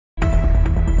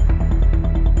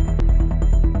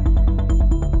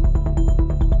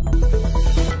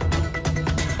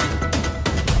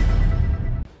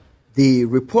The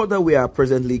report that we are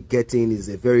presently getting is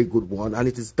a very good one, and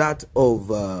it is that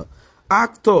of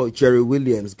actor Jerry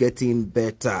Williams getting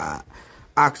better.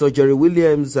 Actor Jerry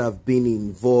Williams have been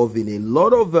involved in a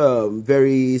lot of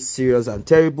very serious and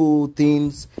terrible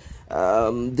things.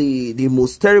 The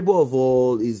most terrible of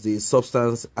all is the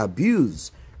substance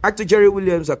abuse. Actor Jerry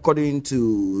Williams, according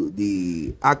to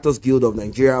the Actors Guild of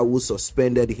Nigeria, who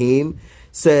suspended him,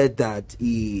 said that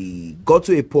he got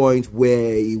to a point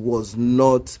where he was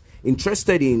not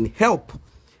interested in help,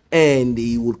 and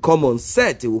he would come on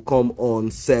set. He would come on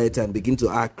set and begin to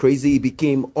act crazy. He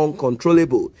became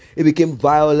uncontrollable. He became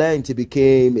violent. He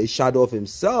became a shadow of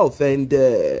himself, and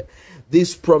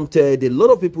this prompted a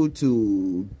lot of people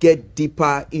to get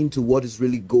deeper into what is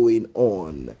really going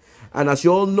on. And as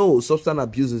you all know, substance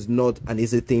abuse is not an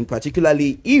easy thing,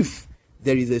 particularly if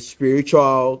there is a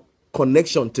spiritual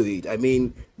connection to it. I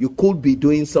mean, you could be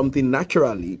doing something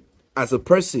naturally as a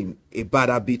person, a bad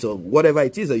habit or whatever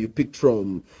it is that you picked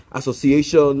from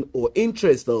association or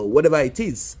interest or whatever it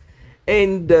is.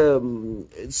 And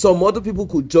some other people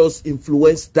could just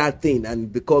influence that thing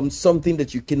and become something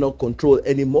that you cannot control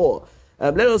anymore.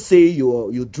 Let us say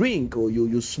you drink or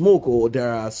you smoke, or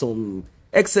there are some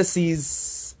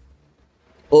excesses,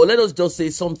 or let us just say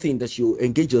something that you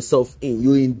engage yourself in.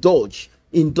 You indulge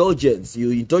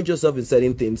yourself in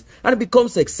certain things, and it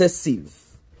becomes excessive.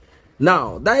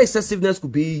 Now, that excessiveness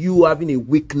could be you having a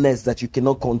weakness that you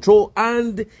cannot control,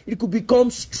 and it could become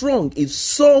strong if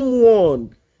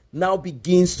someone now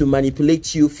begins to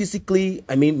manipulate you physically,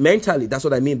 I mean mentally, that's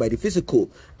what I mean by the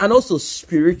physical, and also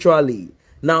spiritually.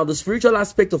 Now, the spiritual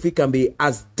aspect of it can be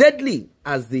as deadly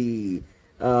as the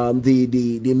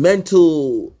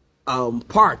mental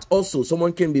part. Also,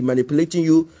 someone can be manipulating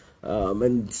you,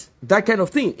 and that kind of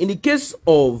thing. In the case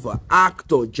of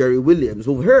actor Jerry Williams,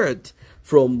 we've heard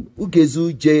from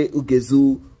Ugezu J.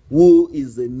 Ugezu, who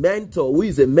is a mentor,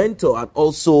 and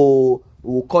also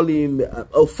we'll call him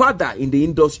a father in the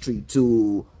industry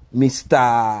to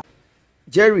Mr.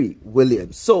 Jerry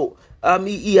Williams. So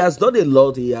he has done a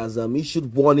lot. He has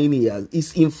issued warning.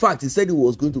 In fact, he said he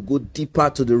was going to go deeper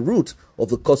to the root of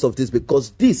the cause of this, because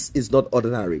this is not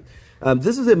ordinary.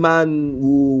 This is a man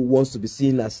who wants to be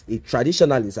seen as a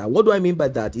traditionalist. And what do I mean by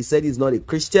that? He said he's not a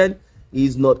Christian.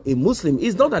 He's not a Muslim.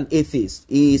 He's not an atheist.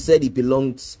 He said he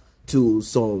belongs to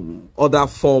some other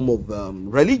form of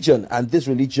religion, and this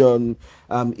religion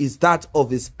is that of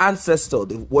his ancestor,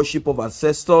 the worship of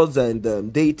ancestors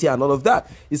and deity and all of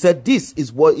that. He said this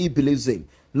is what he believes in.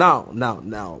 Now,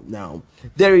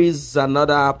 there is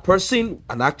another person,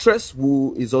 an actress,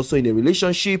 who is also in a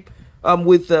relationship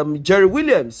with Jerry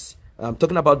Williams. I'm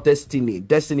talking about Destiny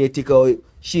Ethical.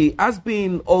 She has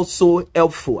been also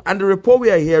helpful, and the report we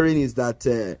are hearing is that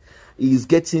is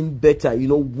getting better. You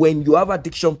know, when you have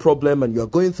addiction problem and you are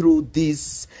going through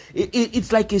this,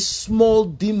 it's like a small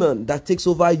demon that takes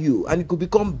over you, and it could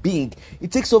become big.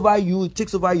 It takes over you. It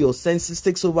takes over your senses.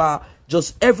 Takes over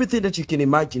just everything that you can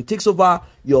imagine. Takes over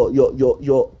just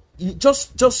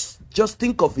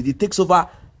think of it. It takes over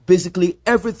basically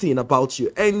everything about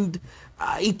you, and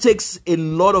it takes a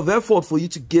lot of effort for you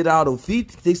to get out of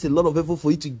it. It takes a lot of effort for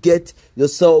you to get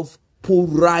yourself pull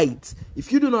right.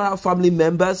 If you do not have family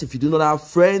members, if you do not have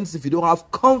friends, if you don't have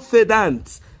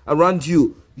confidence around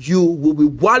you, you will be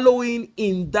wallowing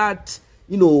in that,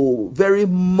 very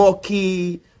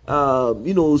murky,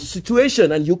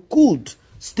 situation, and you could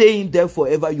stay in there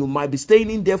forever. You might be staying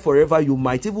in there forever. You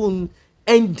might even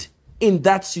end in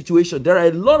that situation. There are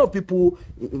a lot of people.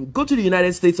 Go to the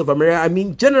United States of America. I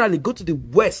mean, generally, go to the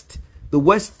West. The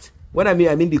West. When I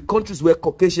mean the countries where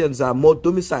Caucasians are more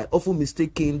domiciled, often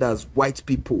mistaken as white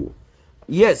people.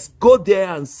 Yes, go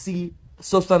there and see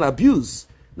substance abuse.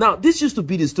 Now, this used to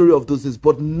be the story of those days,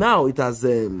 but now it has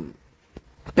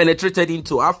penetrated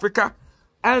into Africa.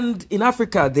 And in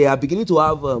Africa, they are beginning to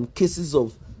have cases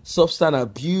of substance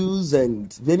abuse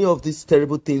and many of these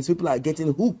terrible things. People are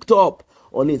getting hooked up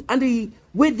on it. And the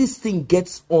way this thing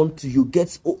gets onto you,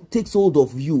 takes hold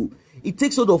of you. It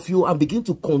takes hold of you and begin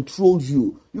to control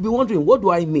you. You'll be wondering, what do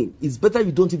I mean? It's better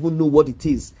you don't even know what it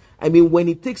is. I mean, when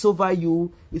it takes over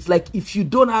you, it's like if you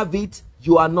don't have it,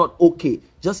 you are not okay.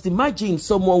 Just imagine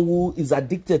someone who is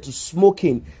addicted to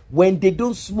smoking. When they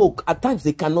don't smoke, at times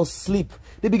they cannot sleep.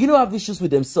 They begin to have issues with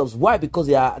themselves. Why? Because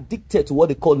they are addicted to what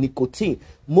they call nicotine.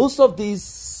 Most of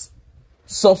these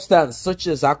substances, such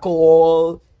as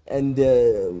alcohol and,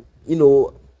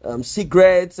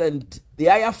 cigarettes, and the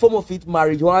higher form of it,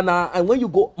 marijuana, and when you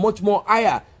go much more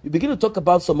higher, you begin to talk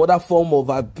about some other form of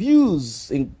abuse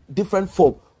in different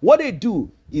form. What they do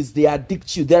is they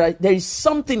addict you. There is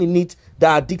something in it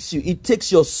that addicts you. It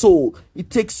takes your soul.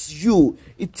 It takes you.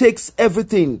 It takes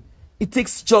everything. It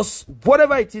takes just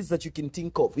whatever it is that you can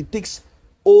think of. It takes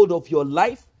hold of your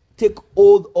life, take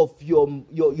hold of your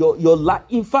life.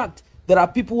 In fact, there are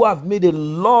people who have made a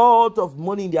lot of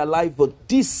money in their life, but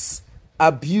this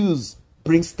abuse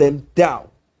brings them down.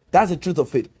 That's the truth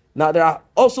of it. Now, there are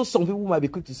also some people who might be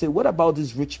quick to say, what about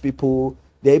these rich people?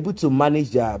 They're able to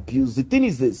manage their abuse. The thing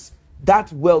is this,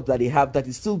 that wealth that they have that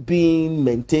is still being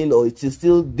maintained, or it is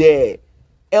still there,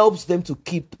 helps them to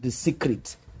keep the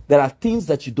secret. There are things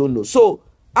that you don't know. So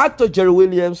actor Jerry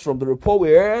Williams, from the report we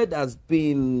heard, has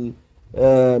been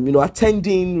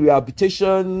attending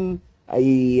rehabilitation.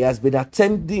 He has been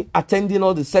attending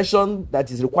all the sessions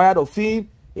that is required of him.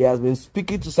 He has been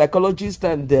speaking to psychologists,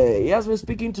 and he has been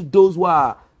speaking to those who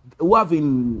have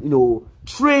been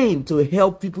trained to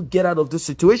help people get out of this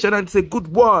situation. And it's a good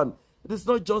one. It is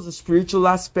not just the spiritual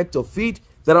aspect of it.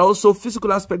 There are also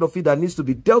physical aspect of it that needs to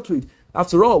be dealt with.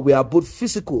 After all, we are both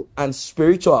physical and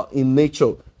spiritual in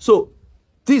nature. So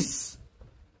these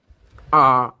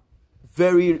are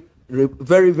very,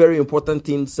 very important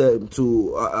things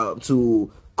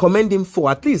to commend him for.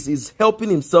 At least he's helping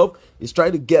himself. He's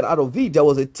trying to get out of it. There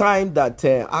was a time that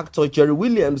actor Jerry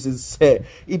Williams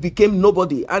he became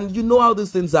nobody. And you know how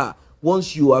these things are.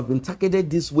 Once you have been targeted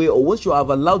this way, or once you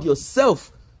have allowed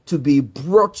yourself to be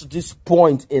brought to this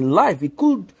point in life, it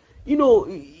could,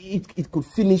 it could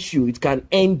finish you. It can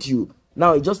end you.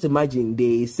 Now, just imagine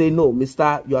they say, no,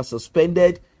 mister, you are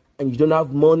suspended and you don't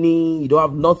have money, you don't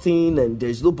have nothing, and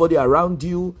there's nobody around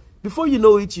you. Before you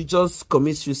know it, you just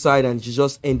commit suicide and you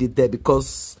just end it there,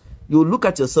 because you look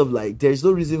at yourself like there's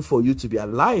no reason for you to be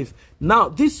alive. Now,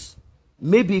 this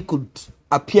maybe could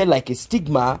appear like a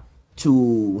stigma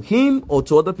to him or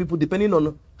to other people, depending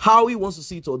on how he wants to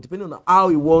see it, or depending on how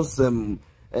he wants or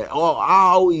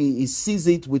how he sees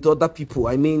it with other people.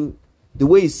 I mean, the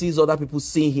way he sees other people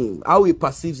see him, how he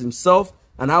perceives himself,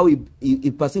 and how he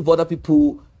perceives other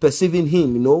people perceiving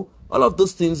him, all of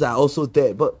those things are also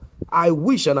there. But I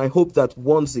wish and I hope that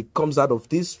once it comes out of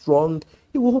this strong,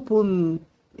 it will open,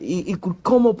 it could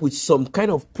come up with some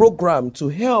kind of program to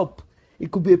help. It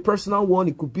could be a personal one.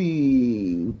 It could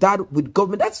be that with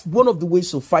government. That's one of the ways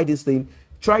to fight this thing.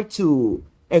 Try to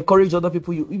encourage other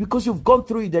people, because you've gone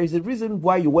through it. There is a reason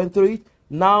why you went through it.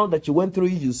 Now that you went through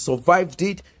it, you survived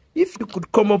it. If you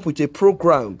could come up with a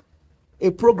program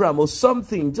or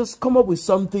something, just come up with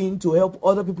something to help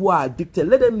other people who are addicted.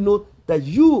 Let them know that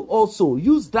you also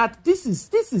use that. This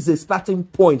is a starting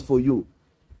point for you.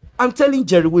 I'm telling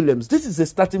Jerry Williams, this is a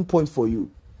starting point for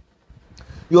you.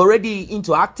 You're already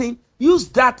into acting. Use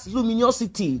that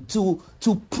luminosity to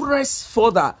press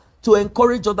further, to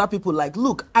encourage other people. Like,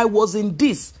 look, I was in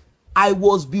this. I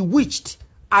was bewitched.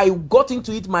 I got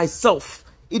into it myself.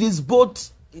 It is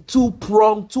both two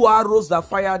arrows that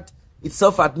fired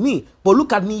itself at me. But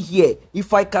look at me here.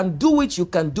 If I can do it, you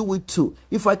can do it too.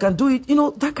 If I can do it,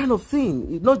 that kind of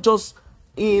thing. It's not just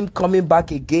him coming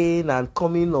back again and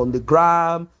coming on the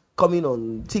gram, coming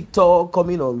on TikTok,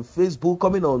 coming on Facebook,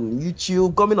 coming on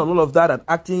YouTube, coming on all of that and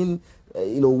acting,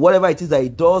 whatever it is that he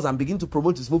does, and begin to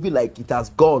promote his movie like it has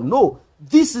gone. No,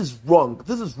 this is wrong.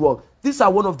 This is wrong. These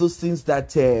are one of those things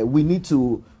that we need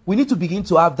to begin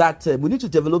to have that. We need to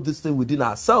develop this thing within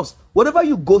ourselves. Whatever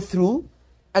you go through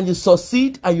and you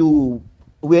succeed and you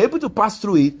were able to pass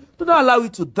through it, do not allow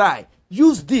it to die.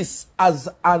 Use this as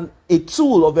a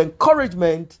tool of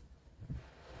encouragement.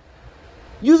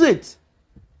 Use it.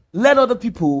 Let other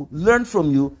people learn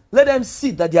from you. Let them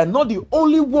see that they are not the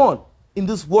only one in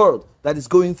this world that is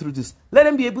going through this. Let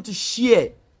them be able to share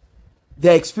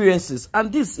their experiences.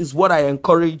 And this is what I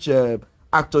encourage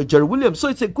actor Jerry Williams. So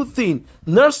it's a good thing.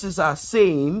 Nurses are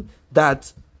saying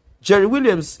that Jerry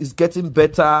Williams is getting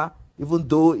better, even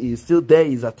though he's still there.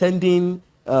 He's attending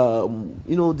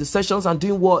the sessions and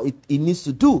doing what he needs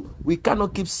to do. We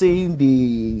cannot keep saying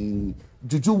the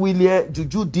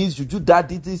Juju this, Juju that,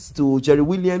 did this to Jerry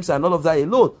Williams and all of that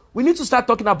alone. We need to start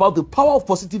talking about the power of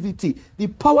positivity, the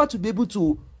power to be able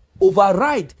to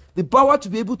override, the power to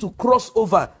be able to cross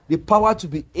over, the power to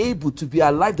be able to be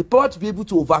alive, the power to be able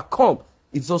to overcome.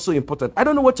 It's also important. I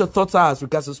don't know what your thoughts are as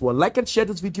regards this one. Like and share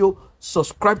this video,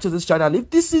 subscribe to this channel. And if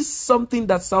this is something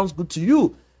that sounds good to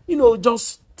you,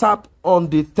 just tap on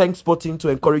the thanks button to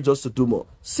encourage us to do more.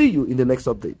 See you in the next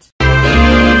update.